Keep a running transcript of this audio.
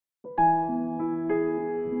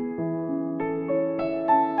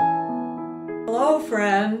Hello,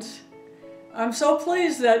 friends. I'm so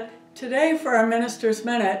pleased that today for our Minister's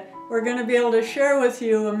Minute, we're going to be able to share with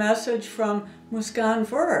you a message from Muskan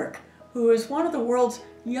Virk, who is one of the world's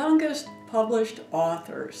youngest published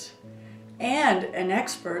authors and an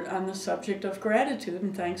expert on the subject of gratitude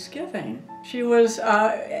and thanksgiving. She was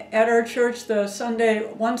at our church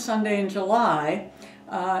one Sunday in July,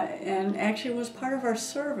 and actually was part of our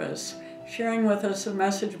service, sharing with us a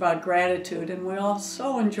message about gratitude, and we all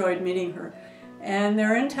so enjoyed meeting her. And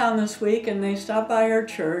they're in town this week, and they stopped by our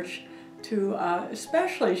church to,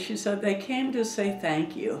 especially, she said, they came to say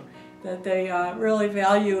thank you, that they really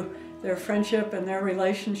value their friendship and their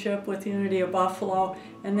relationship with Unity of Buffalo,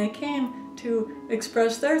 and they came to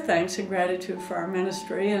express their thanks and gratitude for our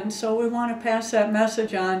ministry. And so we want to pass that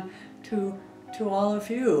message on to all of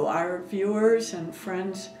you, our viewers and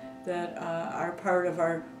friends that are part of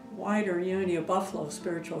our wider Unity of Buffalo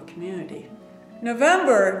spiritual community.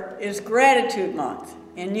 November is Gratitude Month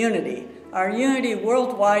in Unity. Our Unity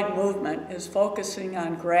worldwide movement is focusing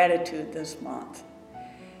on gratitude this month.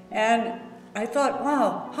 And I thought,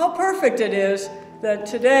 wow, how perfect it is that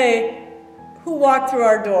today, who walked through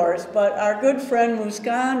our doors but our good friend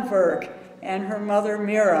Muskan Virk and her mother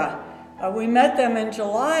Meera. We met them in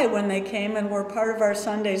July when they came and were part of our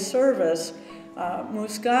Sunday service.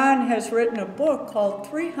 Muskan has written a book called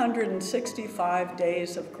 365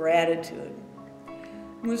 Days of Gratitude.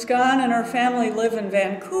 Muskan and her family live in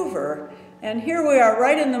Vancouver, and here we are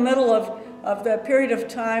right in the middle of the period of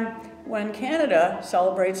time when Canada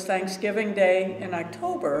celebrates Thanksgiving Day in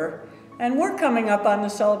October, and we're coming up on the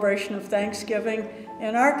celebration of Thanksgiving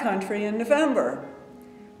in our country in November.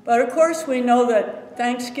 But of course we know that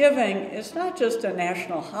Thanksgiving is not just a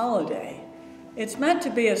national holiday. It's meant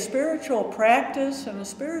to be a spiritual practice and a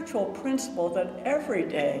spiritual principle that every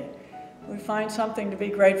day we find something to be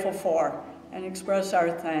grateful for and express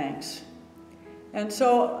our thanks. And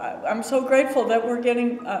so I'm so grateful that we're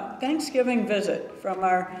getting a Thanksgiving visit from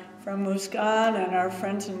Muskan and our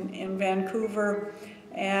friends in Vancouver.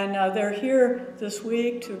 And they're here this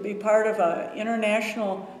week to be part of an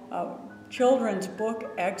international children's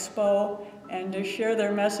book expo and to share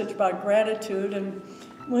their message about gratitude. And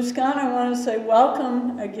Muskan, I want to say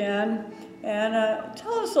welcome again, and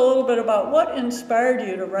tell us a little bit about what inspired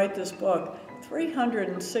you to write this book,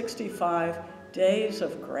 365 Days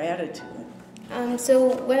of Gratitude.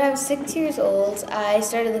 So when I was 6 years old, I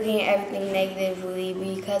started looking at everything negatively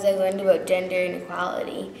because I learned about gender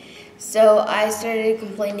inequality. So I started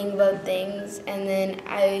complaining about things, and then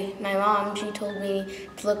my mom, she told me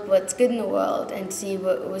to look what's good in the world and see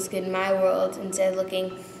what was good in my world instead of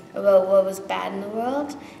looking about what was bad in the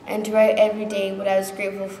world, and to write every day what I was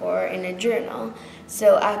grateful for in a journal.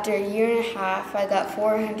 So after a year and a half, I got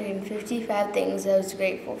 455 things I was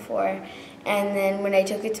grateful for, and then when I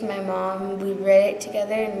took it to my mom, we read it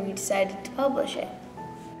together and we decided to publish it.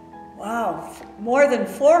 Wow, more than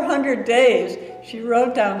 400 days she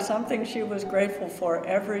wrote down something she was grateful for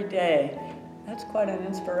every day. That's quite an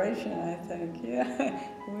inspiration, I think. Yeah,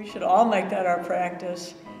 we should all make that our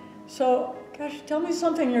practice. So, gosh, tell me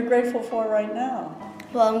something you're grateful for right now.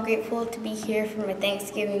 Well, I'm grateful to be here for my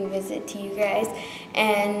Thanksgiving visit to you guys,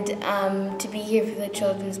 and to be here for the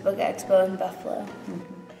Children's Book Expo in Buffalo. Mm-hmm.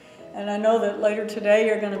 And I know that later today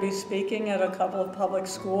you're going to be speaking at a couple of public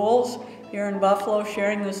schools here in Buffalo,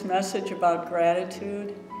 sharing this message about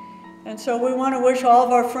gratitude. And so we want to wish all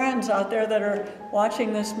of our friends out there that are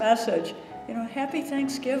watching this message, happy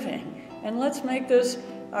Thanksgiving. And let's make this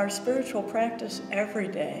our spiritual practice every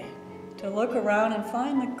day, to look around and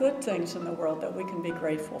find the good things in the world that we can be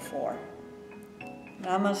grateful for.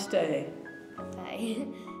 Namaste. Bye.